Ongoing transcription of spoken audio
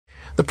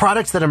The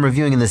products that I'm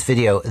reviewing in this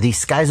video, the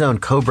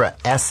Skyzone Cobra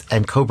S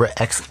and Cobra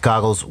X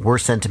goggles, were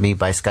sent to me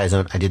by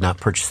Skyzone. I did not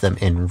purchase them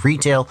in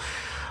retail.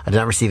 I did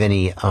not receive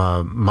any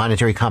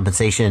monetary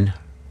compensation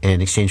in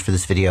exchange for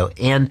this video,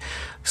 and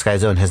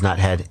Skyzone has not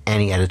had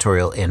any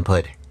editorial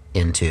input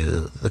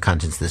into the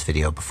contents of this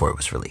video before it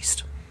was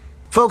released.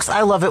 Folks,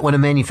 I love it when a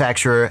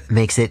manufacturer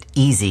makes it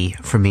easy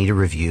for me to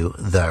review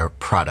their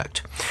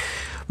product.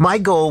 My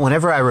goal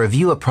whenever I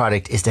review a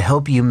product is to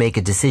help you make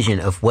a decision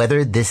of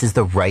whether this is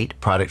the right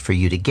product for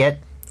you to get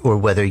or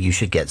whether you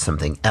should get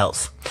something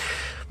else.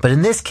 But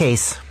in this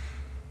case,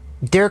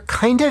 there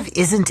kind of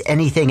isn't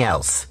anything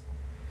else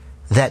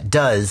that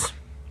does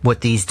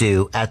what these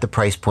do at the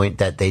price point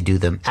that they do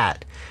them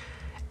at.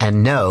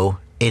 And no,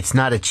 it's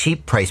not a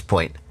cheap price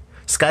point.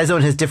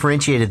 Skyzone has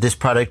differentiated this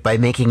product by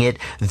making it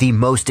the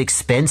most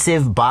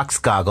expensive box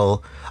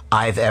goggle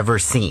I've ever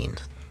seen.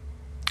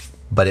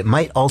 But it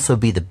might also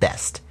be the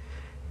best.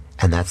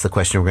 And that's the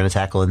question we're going to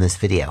tackle in this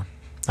video.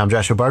 I'm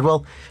Joshua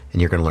Bardwell,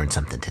 and you're going to learn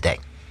something today.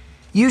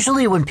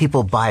 Usually when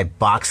people buy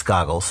box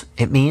goggles,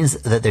 it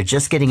means that they're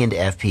just getting into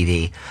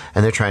FPV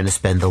and they're trying to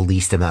spend the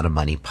least amount of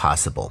money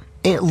possible.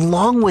 And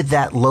along with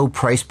that low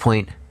price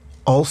point,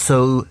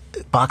 also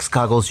box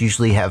goggles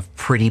usually have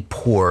pretty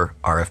poor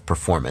RF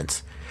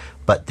performance,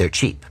 but they're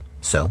cheap,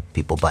 so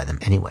people buy them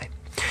anyway.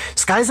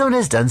 Skyzone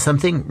has done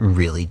something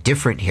really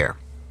different here.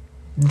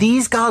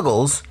 These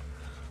goggles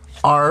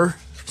are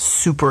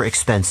super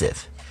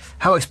expensive.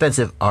 How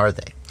expensive are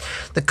they?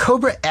 The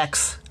Cobra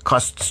X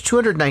costs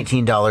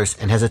 $219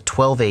 and has a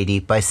 1280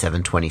 by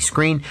 720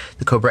 screen.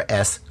 The Cobra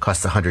S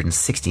costs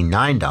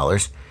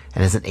 $169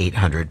 and has an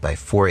 800 by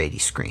 480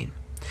 screen.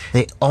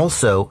 They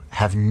also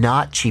have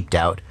not cheaped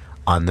out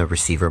on the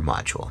receiver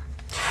module.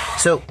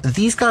 So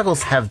these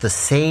goggles have the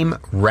same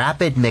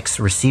rapid mix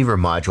receiver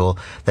module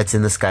that's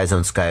in the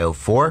Skyzone Sky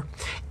 04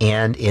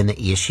 and in the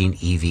Eachine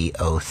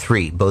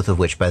EV03, both of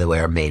which, by the way,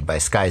 are made by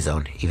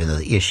Skyzone, even though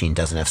the Eachine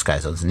doesn't have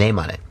Skyzone's name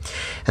on it.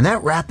 And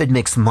that rapid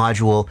mix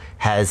module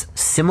has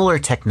similar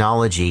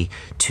technology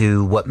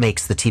to what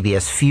makes the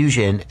TBS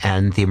Fusion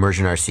and the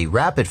Immersion RC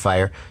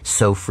RapidFire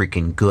so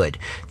freaking good.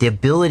 The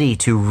ability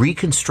to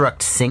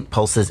reconstruct sync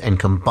pulses and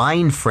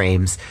combine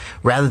frames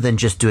rather than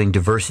just doing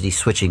diversity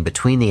switching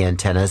between the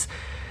antennas.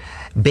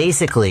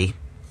 Basically,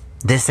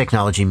 this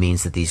technology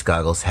means that these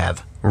goggles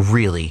have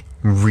really,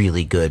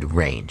 really good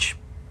range.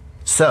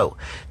 So,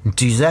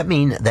 does that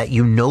mean that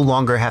you no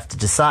longer have to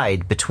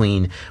decide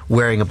between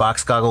wearing a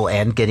box goggle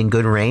and getting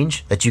good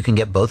range? That you can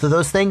get both of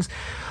those things?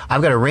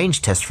 I've got a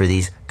range test for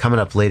these coming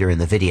up later in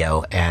the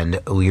video, and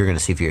you're going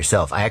to see for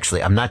yourself.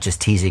 I'm not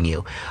just teasing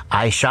you.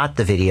 I shot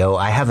the video.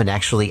 I haven't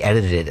actually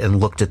edited it and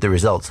looked at the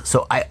results,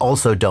 so I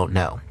also don't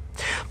know.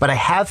 But I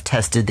have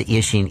tested the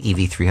Eachine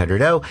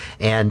EV300O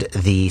and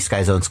the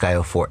Skyzone Sky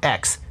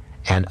 04X,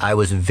 and I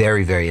was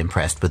very, very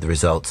impressed with the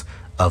results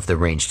of the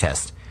range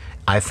test.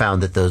 I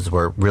found that those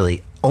were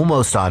really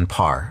almost on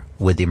par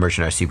with the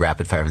Immersion RC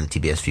RapidFire and the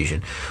TBS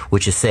Fusion,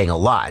 which is saying a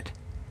lot,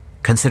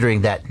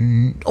 considering that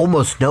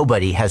almost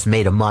nobody has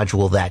made a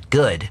module that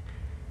good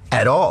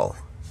at all,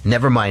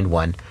 never mind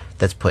one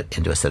that's put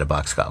into a set of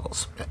box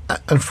goggles.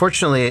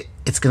 Unfortunately,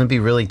 it's going to be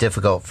really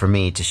difficult for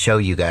me to show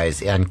you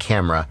guys on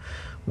camera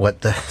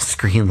what the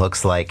screen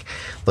looks like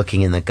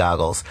looking in the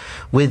goggles.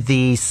 With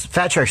these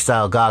Fat Shark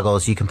style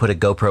goggles, you can put a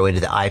GoPro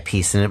into the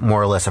eyepiece and it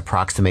more or less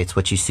approximates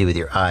what you see with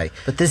your eye.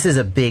 But this is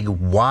a big,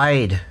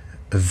 wide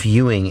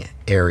viewing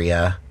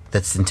area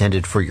that's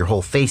intended for your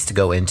whole face to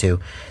go into,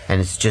 and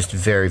it's just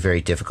very,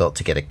 very difficult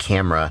to get a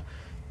camera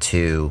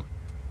to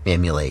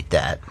emulate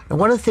that. And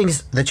one of the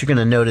things that you're going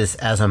to notice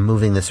as I'm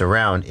moving this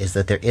around is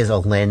that there is a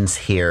lens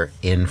here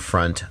in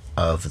front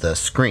of the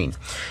screen.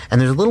 And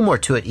there's a little more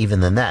to it even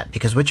than that,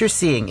 because what you're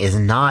seeing is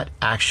not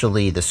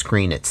actually the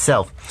screen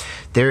itself.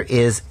 There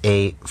is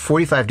a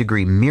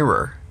 45-degree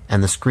mirror,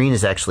 and the screen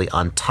is actually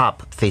on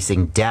top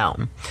facing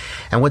down.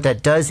 And what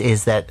that does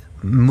is that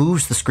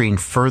moves the screen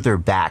further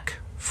back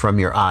from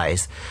your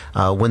eyes.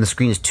 When the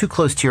screen is too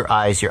close to your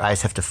eyes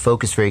have to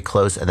focus very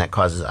close, and that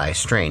causes eye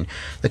strain.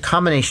 The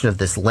combination of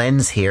this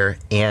lens here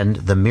and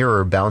the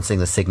mirror bouncing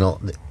the signal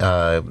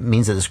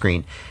means that the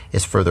screen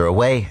is further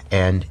away,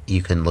 and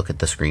you can look at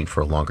the screen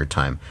for a longer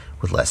time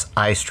with less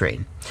eye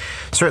strain.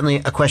 Certainly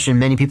a question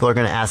many people are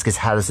going to ask is,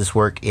 how does this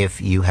work if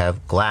you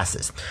have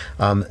glasses?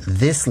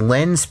 This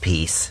lens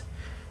piece,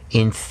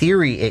 in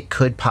theory, it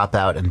could pop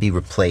out and be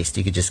replaced.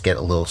 You could just get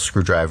a little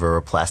screwdriver or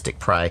a plastic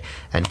pry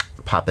and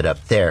pop it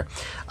up there.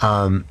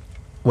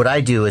 What I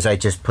do is I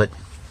just put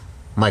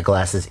my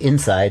glasses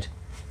inside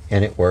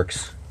and it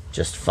works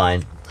just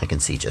fine. I can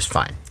see just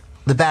fine.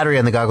 The battery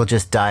on the goggle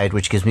just died,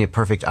 which gives me a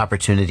perfect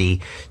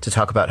opportunity to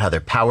talk about how they're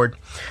powered.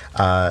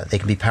 They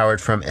can be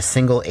powered from a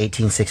single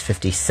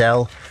 18650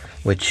 cell,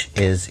 which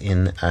is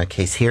in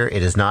case here.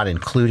 It is not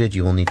included.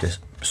 You will need to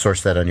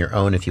source that on your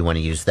own if you want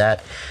to use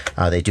that.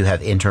 They do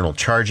have internal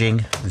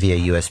charging via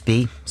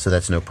USB, so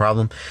that's no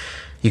problem.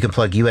 You can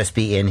plug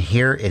USB in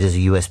here. It is a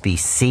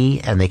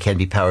USB-C, and they can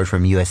be powered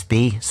from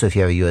USB. So if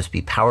you have a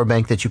USB power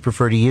bank that you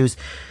prefer to use,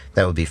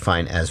 that would be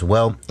fine as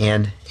well.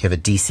 And you have a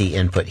DC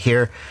input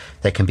here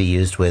that can be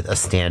used with a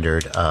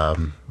standard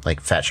like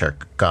Fat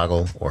Shark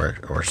goggle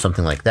or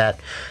something like that.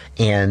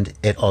 And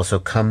it also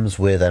comes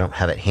with, I don't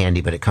have it handy,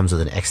 but it comes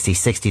with an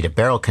XT60 to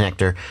barrel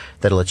connector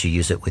that'll let you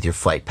use it with your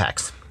flight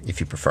packs if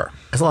you prefer.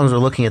 As long as we're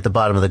looking at the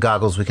bottom of the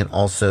goggles, we can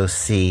also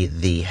see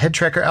the head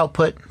tracker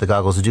output. The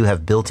goggles do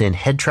have built-in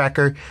head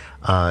tracker.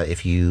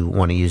 If you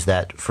want to use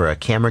that for a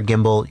camera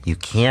gimbal, you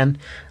can.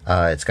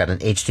 It's got an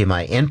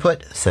HDMI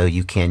input, so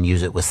you can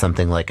use it with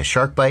something like a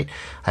SharkBite.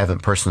 I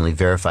haven't personally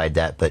verified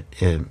that, but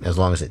as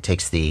long as it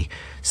takes the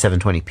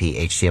 720p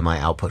HDMI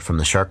output from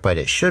the SharkBite,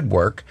 it should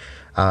work.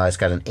 It's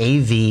got an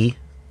AV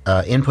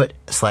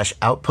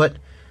input/output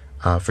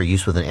for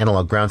use with an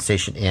analog ground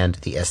station, and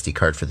the SD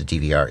card for the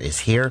DVR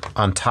is here.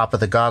 On top of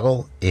the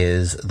goggle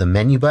is the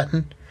menu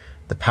button,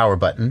 the power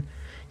button,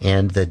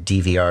 and the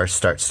DVR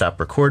start stop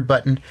record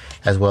button,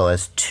 as well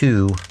as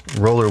 2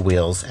 roller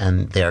wheels,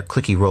 and they are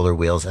clicky roller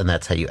wheels, and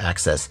that's how you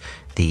access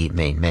the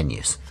main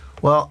menus.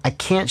 Well, I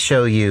can't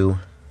show you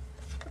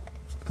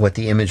what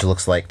the image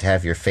looks like to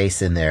have your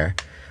face in there,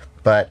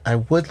 but I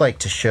would like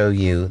to show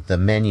you the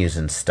menus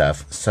and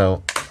stuff.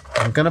 So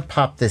I'm gonna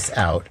pop this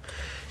out.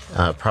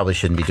 Probably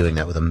shouldn't be doing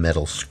that with a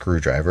metal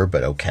screwdriver,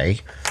 but okay.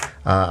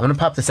 I'm gonna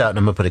pop this out and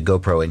I'm gonna put a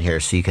GoPro in here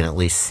so you can at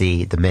least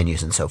see the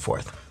menus and so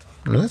forth.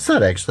 Well, that's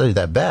not actually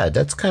that bad.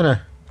 That's kind of,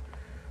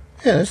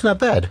 yeah, that's not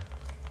bad.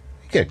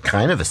 You get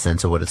kind of a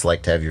sense of what it's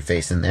like to have your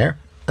face in there.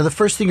 Now, the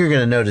first thing you're going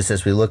to notice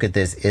as we look at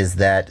this is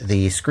that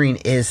the screen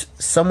is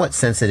somewhat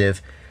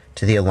sensitive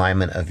to the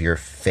alignment of your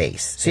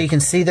face. So you can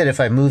see that if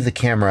I move the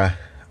camera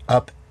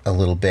up a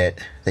little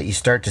bit, that you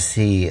start to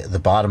see the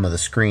bottom of the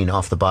screen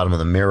off the bottom of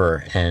the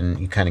mirror, and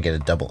you kind of get a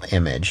double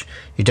image.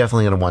 You're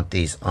definitely going to want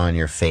these on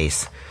your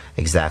face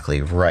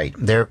exactly right.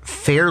 They're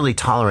fairly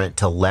tolerant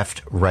to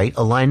left-right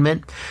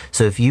alignment.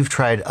 So if you've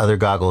tried other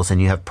goggles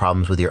and you have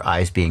problems with your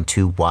eyes being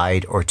too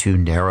wide or too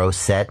narrow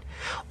set,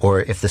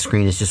 or if the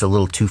screen is just a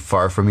little too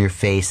far from your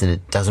face and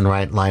it doesn't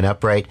line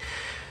up right,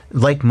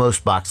 like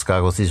most box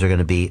goggles, these are going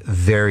to be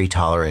very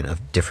tolerant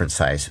of different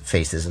size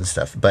faces and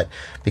stuff. But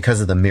because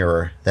of the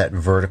mirror, that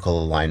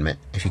vertical alignment,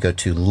 if you go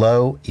too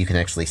low, you can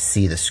actually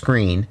see the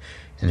screen.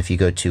 And if you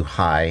go too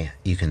high,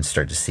 you can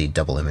start to see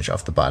double image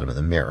off the bottom of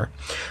the mirror.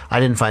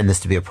 I didn't find this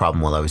to be a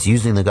problem while I was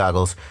using the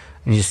goggles.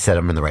 You just set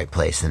them in the right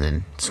place and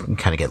then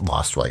kind of get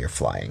lost while you're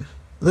flying.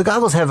 The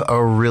goggles have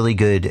a really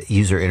good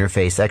user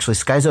interface. Actually,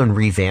 Skyzone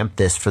revamped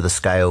this for the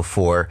Sky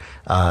 04,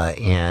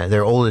 and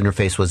their old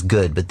interface was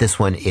good, but this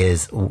one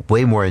is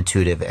way more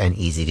intuitive and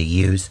easy to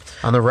use.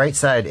 On the right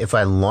side, if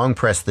I long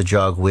press the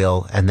jog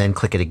wheel and then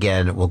click it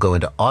again, we'll go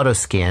into auto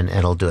scan and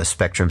it'll do a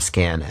spectrum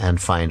scan and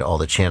find all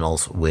the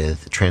channels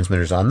with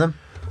transmitters on them.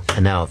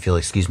 And now, if you'll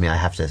excuse me, I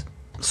have to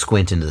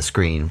squint into the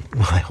screen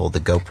while I hold the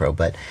GoPro,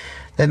 but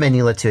that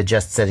menu lets you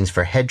adjust settings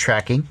for head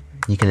tracking.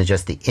 You can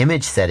adjust the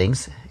image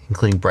settings,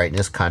 including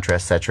brightness,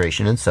 contrast,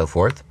 saturation, and so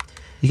forth.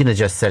 You can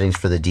adjust settings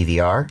for the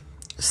DVR.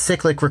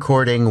 Cyclic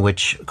recording,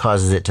 which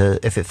causes it to,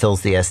 if it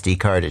fills the SD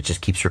card, it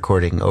just keeps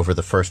recording over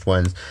the first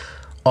ones.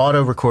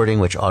 Auto recording,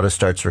 which auto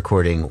starts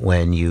recording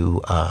when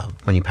you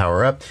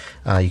power up.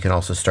 You can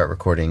also start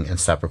recording and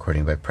stop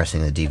recording by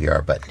pressing the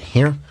DVR button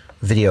here.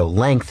 Video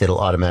length, it'll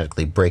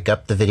automatically break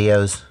up the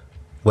videos,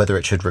 whether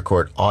it should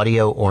record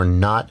audio or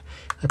not.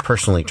 I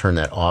personally turn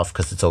that off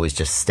because it's always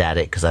just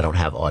static because I don't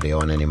have audio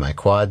on any of my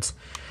quads.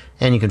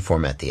 And you can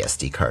format the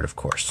SD card, of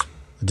course.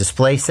 The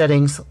display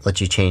settings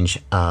let you change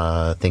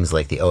things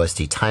like the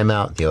OSD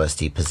timeout, the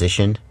OSD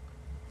position,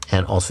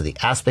 and also the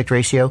aspect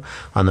ratio.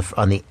 On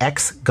the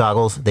X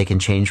goggles, they can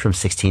change from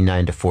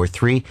 16:9 to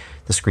 4:3.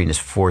 The screen is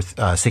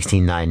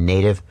 16:9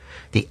 native.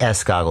 The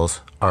S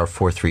goggles are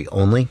 4:3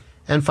 only.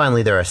 And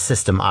finally, there are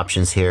system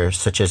options here,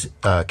 such as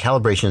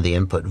calibration of the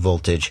input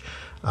voltage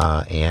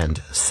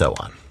and so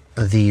on.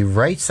 The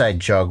right side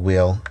jog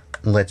wheel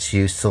lets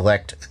you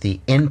select the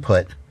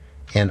input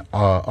and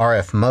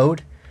RF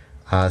mode.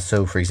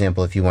 So for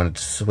example, if you wanted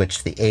to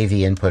switch the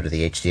AV input or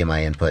the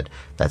HDMI input,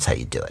 that's how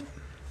you do it.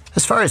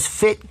 As far as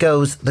fit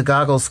goes, the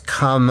goggles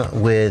come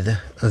with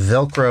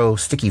Velcro,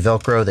 sticky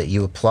Velcro that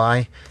you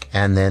apply,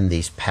 and then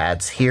these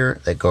pads here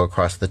that go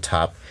across the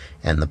top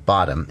and the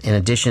bottom. In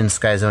addition,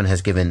 Skyzone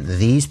has given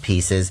these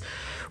pieces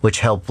which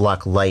help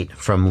block light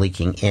from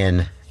leaking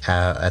in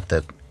at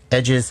the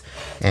edges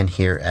and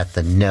here at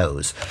the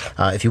nose.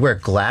 If you wear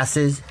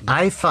glasses,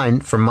 I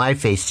find from my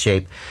face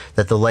shape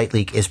that the light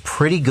leak is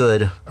pretty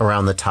good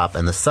around the top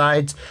and the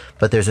sides,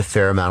 but there's a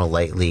fair amount of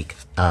light leak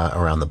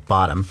around the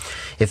bottom.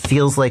 It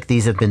feels like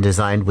these have been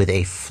designed with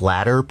a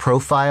flatter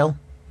profile.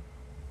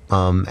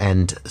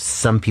 And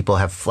some people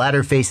have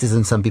flatter faces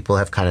and some people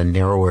have kind of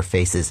narrower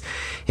faces.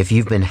 If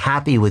you've been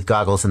happy with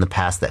goggles in the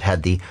past that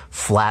had the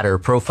flatter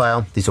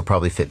profile, these will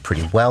probably fit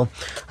pretty well.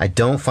 I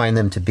don't find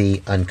them to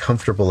be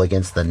uncomfortable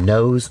against the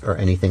nose or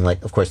anything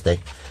like, of course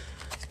they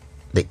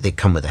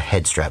come with a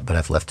head strap, but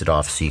I've left it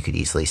off so you could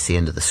easily see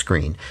into the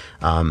screen.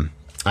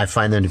 I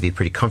find them to be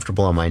pretty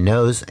comfortable on my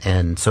nose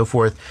and so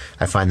forth.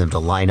 I find them to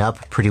line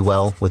up pretty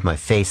well with my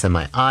face and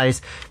my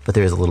eyes, but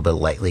there is a little bit of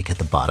light leak at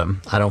the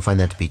bottom. I don't find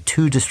that to be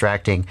too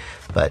distracting,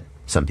 but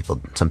some people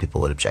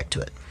would object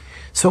to it.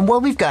 So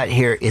what we've got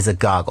here is a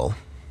goggle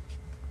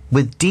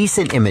with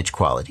decent image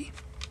quality.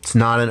 It's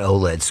not an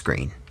OLED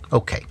screen.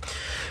 Okay.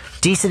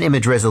 Decent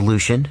image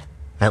resolution.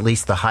 At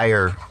least the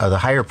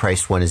higher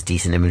priced one is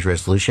decent image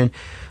resolution.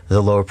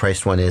 The lower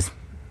priced one is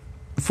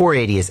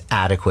 480 is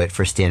adequate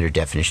for standard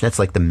definition. That's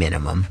like the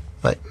minimum,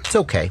 but it's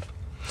okay.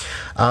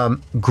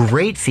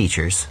 Great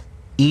features,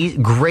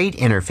 great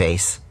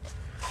interface.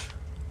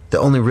 The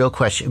only real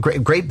question,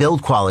 great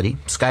build quality.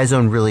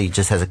 Skyzone really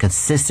just has a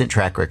consistent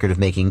track record of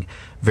making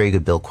very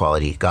good build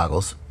quality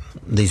goggles.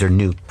 These are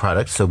new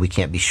products, so we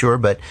can't be sure,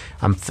 but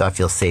I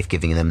feel safe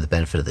giving them the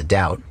benefit of the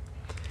doubt.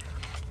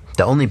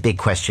 The only big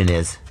question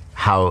is,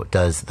 how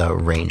does the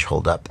range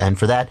hold up? And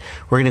for that,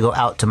 we're going to go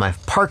out to my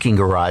parking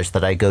garage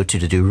that I go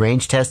to do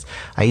range tests.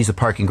 I use a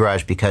parking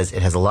garage because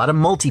it has a lot of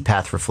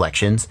multipath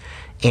reflections,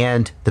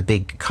 and the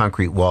big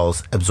concrete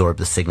walls absorb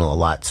the signal a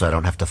lot, so I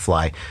don't have to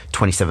fly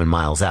 27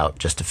 miles out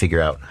just to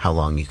figure out how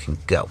long you can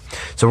go.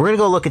 So we're going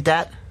to go look at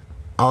that.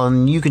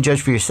 You can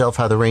judge for yourself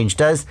how the range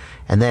does,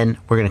 and then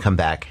we're going to come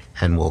back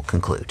and we'll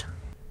conclude.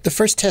 The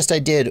first test I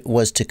did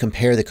was to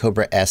compare the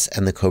Cobra S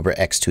and the Cobra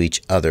X to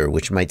each other,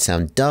 which might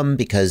sound dumb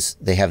because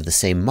they have the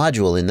same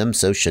module in them,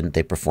 so shouldn't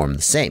they perform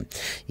the same?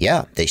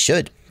 Yeah, they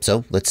should.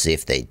 So let's see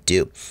if they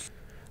do.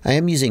 I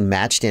am using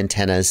matched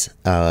antennas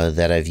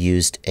that I've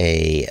used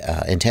a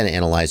antenna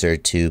analyzer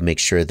to make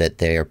sure that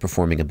they are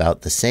performing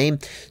about the same.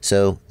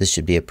 So this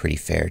should be a pretty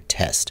fair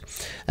test.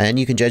 And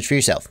you can judge for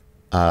yourself.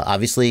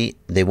 Obviously,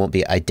 they won't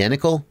be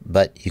identical,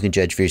 but you can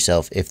judge for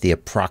yourself if the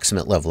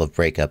approximate level of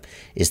breakup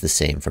is the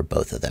same for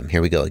both of them.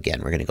 Here we go again.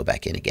 We're going to go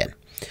back in again.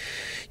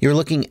 You're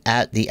looking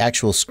at the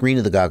actual screen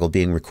of the goggle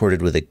being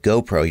recorded with a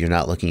GoPro. You're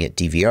not looking at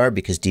DVR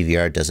because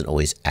DVR doesn't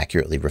always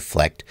accurately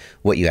reflect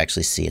what you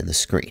actually see in the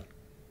screen.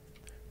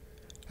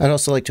 I'd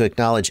also like to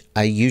acknowledge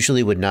I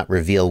usually would not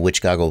reveal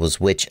which goggle was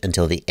which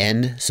until the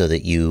end so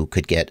that you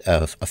could get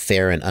a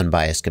fair and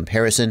unbiased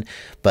comparison,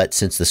 but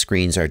since the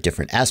screens are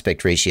different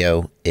aspect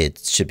ratio, it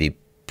should be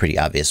pretty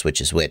obvious which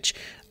is which,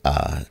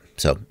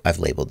 so I've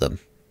labeled them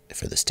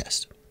for this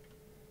test.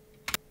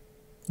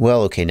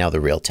 Well, okay, now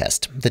the real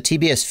test. The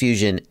TBS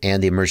Fusion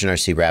and the Immersion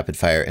RC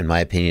RapidFire, in my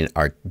opinion,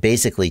 are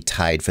basically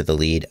tied for the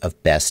lead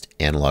of best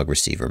analog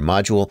receiver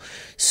module.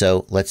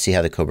 So let's see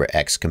how the Cobra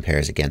X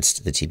compares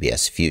against the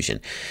TBS Fusion.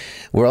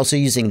 We're also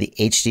using the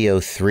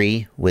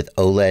HDO3 with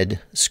OLED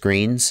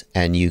screens,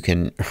 and you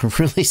can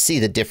really see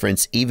the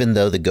difference even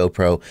though the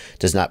GoPro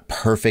does not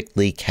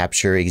perfectly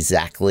capture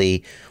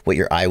exactly what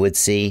your eye would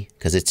see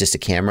because it's just a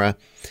camera.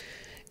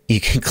 You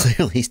can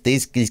clearly,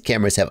 these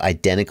cameras have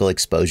identical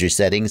exposure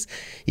settings.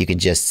 You can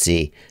just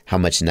see how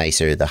much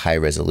nicer the high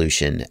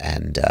resolution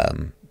and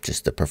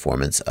just the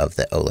performance of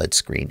the OLED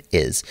screen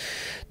is.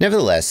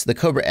 Nevertheless, the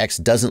Cobra X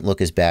doesn't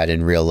look as bad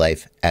in real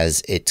life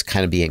as it's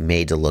kind of being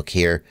made to look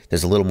here.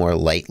 There's a little more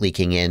light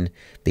leaking in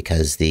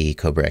because the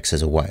Cobra X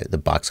has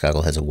the box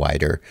goggle has a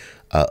wider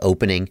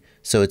opening.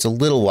 So it's a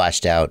little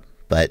washed out,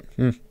 but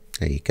there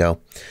you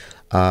go.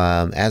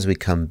 As we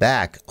come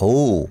back,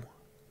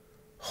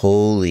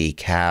 holy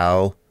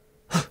cow.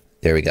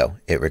 There we go.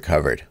 It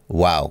recovered.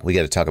 Wow. We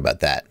got to talk about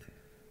that.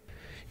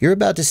 You're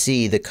about to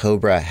see the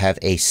Cobra have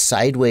a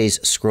sideways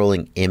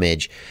scrolling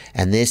image,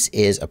 and this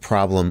is a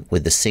problem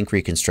with the sync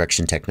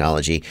reconstruction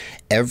technology.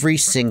 Every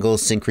single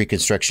sync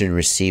reconstruction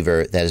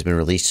receiver that has been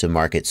released to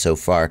market so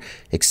far,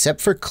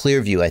 except for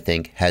Clearview, I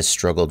think, has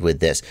struggled with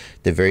this.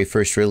 The very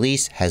first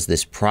release has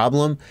this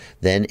problem,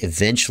 then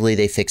eventually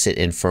they fix it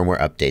in firmware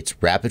updates.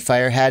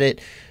 RapidFire had it.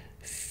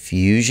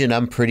 Fusion,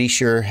 I'm pretty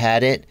sure,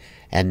 had it,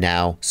 and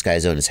now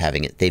Skyzone is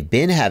having it. They've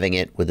been having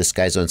it with the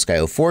Skyzone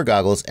Sky 04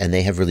 goggles, and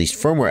they have released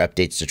firmware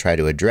updates to try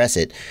to address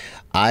it.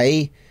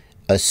 I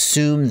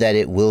assume that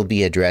it will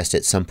be addressed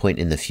at some point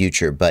in the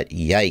future, but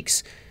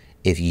yikes,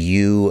 if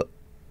you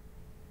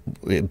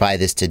buy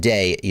this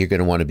today, you're going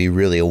to want to be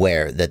really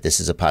aware that this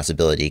is a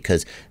possibility,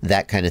 because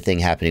that kind of thing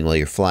happening while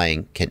you're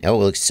flying can, oh,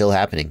 well, it's still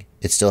happening.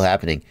 It's still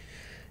happening.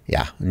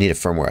 Yeah, need a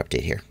firmware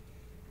update here.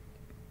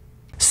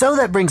 So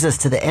that brings us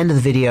to the end of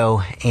the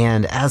video,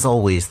 and as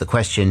always, the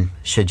question,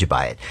 should you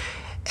buy it?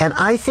 And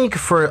I think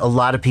for a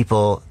lot of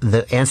people,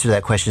 the answer to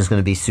that question is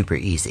going to be super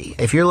easy.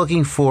 If you're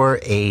looking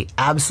for a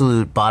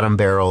absolute bottom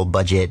barrel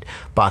budget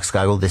box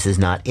goggle, this is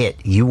not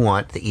it. You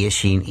want the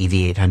Eachine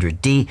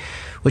EV800D,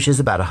 which is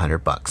about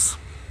 $100.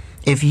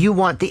 If you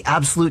want the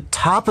absolute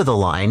top of the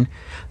line,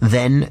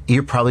 then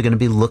you're probably going to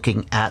be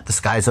looking at the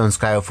Skyzone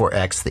Sky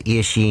 04X, the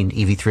Eachine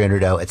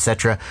EV300O,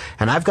 etc.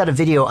 And I've got a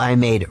video I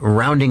made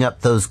rounding up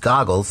those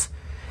goggles.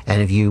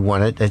 And if you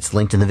want it, it's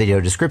linked in the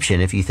video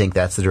description if you think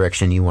that's the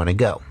direction you want to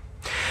go.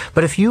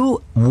 But if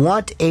you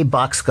want a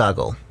box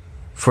goggle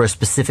for a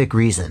specific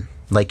reason,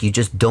 like you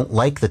just don't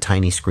like the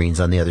tiny screens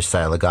on the other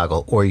side of the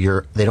goggle, or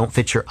they don't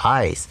fit your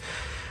eyes,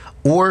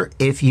 or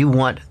if you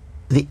want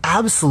the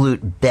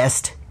absolute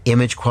best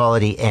image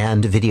quality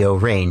and video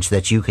range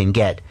that you can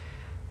get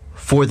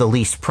for the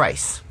least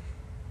price,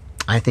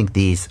 I think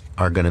these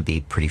are going to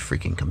be pretty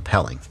freaking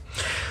compelling.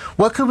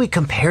 What could we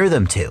compare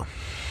them to?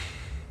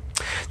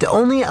 The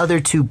only other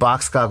two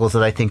box goggles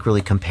that I think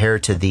really compare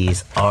to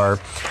these are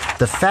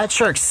the Fat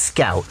Shark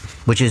Scout,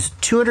 which is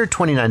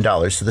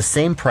 $229, so the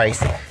same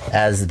price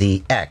as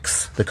the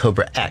X, the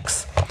Cobra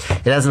X.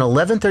 It has an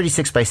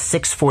 1136 by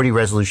 640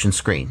 resolution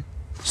screen.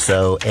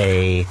 So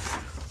a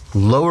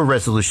lower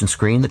resolution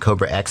screen, the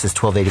Cobra X is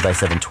 1280 by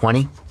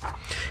 720.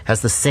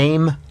 Has the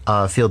same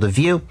field of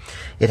view.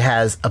 It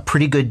has a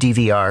pretty good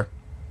DVR.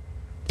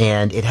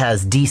 And it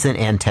has decent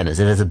antennas.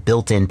 It has a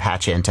built-in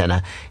patch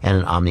antenna, and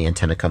an Omni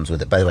antenna comes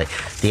with it. By the way,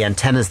 the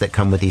antennas that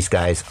come with these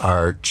guys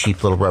are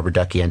cheap little rubber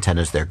ducky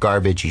antennas. They're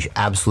garbage. You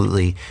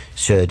absolutely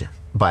should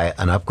buy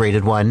an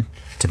upgraded one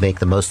to make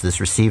the most of this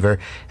receiver,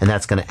 and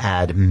that's going to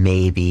add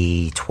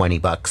maybe 20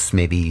 bucks,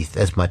 maybe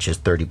as much as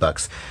 30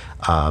 bucks.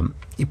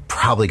 You're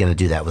probably going to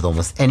do that with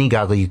almost any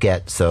goggle you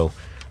get, so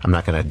I'm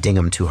not going to ding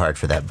them too hard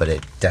for that, but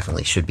it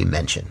definitely should be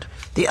mentioned.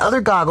 The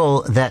other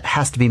goggle that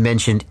has to be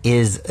mentioned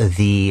is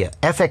the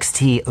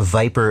FXT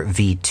Viper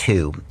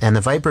V2. And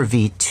the Viper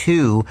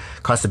V2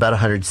 costs about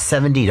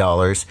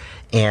 $170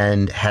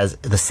 and has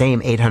the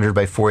same 800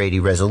 by 480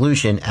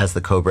 resolution as the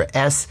Cobra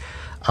S.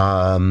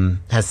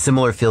 Has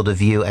similar field of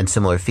view and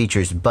similar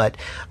features, but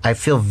I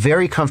feel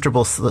very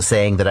comfortable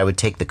saying that I would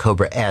take the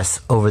Cobra S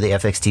over the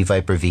FXT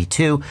Viper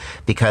V2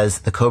 because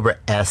the Cobra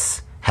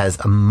S has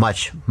a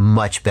much,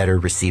 much better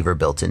receiver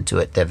built into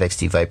it. The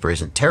FXT Viper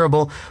isn't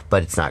terrible,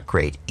 but it's not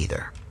great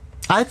either.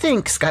 I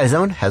think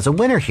Skyzone has a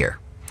winner here.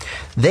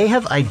 They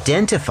have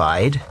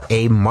identified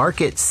a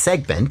market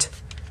segment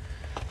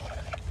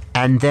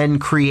and then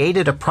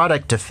created a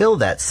product to fill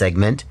that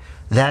segment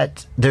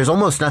that there's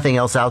almost nothing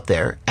else out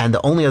there, and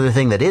the only other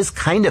thing that is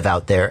kind of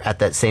out there at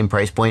that same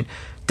price point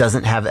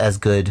doesn't have as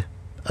good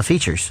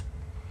features.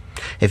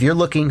 If you're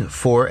looking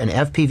for an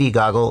FPV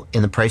goggle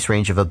in the price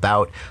range of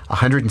about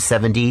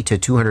 $170 to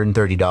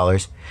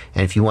 $230,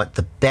 and if you want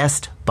the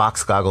best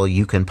box goggle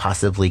you can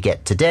possibly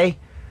get today,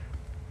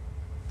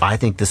 I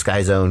think the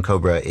Skyzone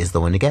Cobra is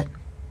the one to get.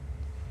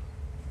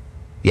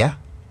 Yeah?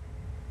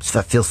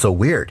 That feels so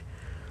weird.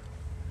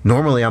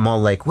 Normally I'm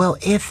all like, well,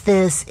 if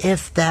this,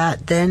 if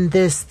that, then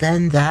this,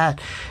 then that,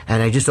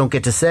 and I just don't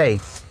get to say,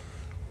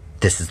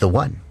 this is the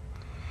one.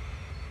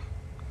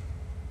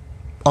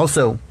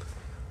 Also,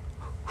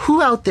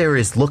 who out there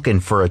is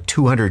looking for a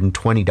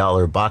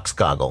 $220 box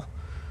goggle?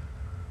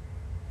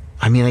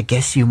 I mean, I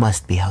guess you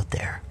must be out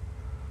there.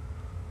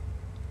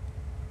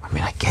 I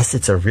mean, I guess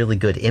it's a really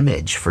good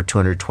image for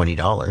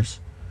 $220.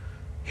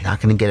 You're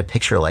not going to get a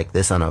picture like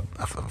this on a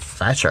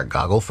Fat Shark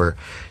goggle for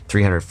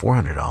 $300,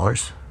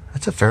 $400.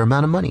 That's a fair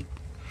amount of money.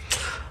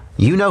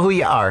 You know who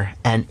you are,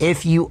 and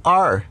if you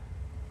are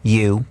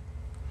you,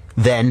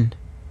 then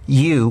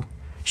you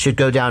should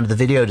go down to the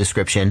video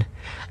description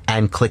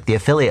and click the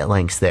affiliate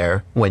links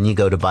there when you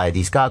go to buy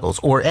these goggles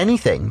or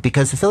anything,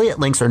 because affiliate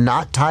links are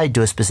not tied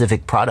to a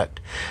specific product.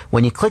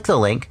 When you click the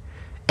link,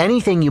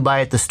 anything you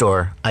buy at the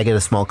store, I get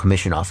a small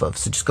commission off of.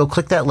 So just go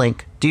click that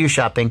link, do your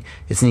shopping.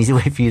 It's an easy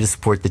way for you to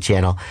support the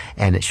channel,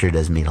 and it sure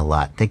does mean a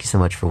lot. Thank you so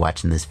much for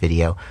watching this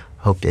video.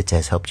 Hope it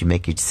has helped you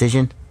make your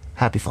decision.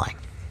 Happy flying.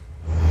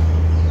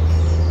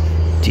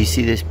 Do you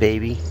see this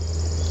baby?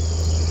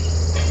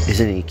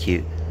 Isn't he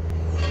cute?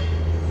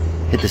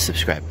 Hit the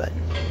subscribe button.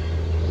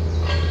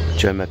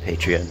 Join my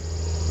Patreon.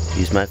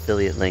 Use my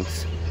affiliate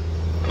links.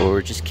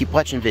 Or just keep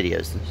watching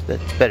videos.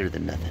 That's better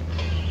than nothing.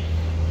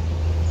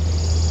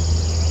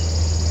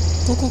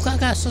 Go, go,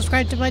 gaga,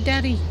 subscribe to my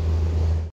daddy.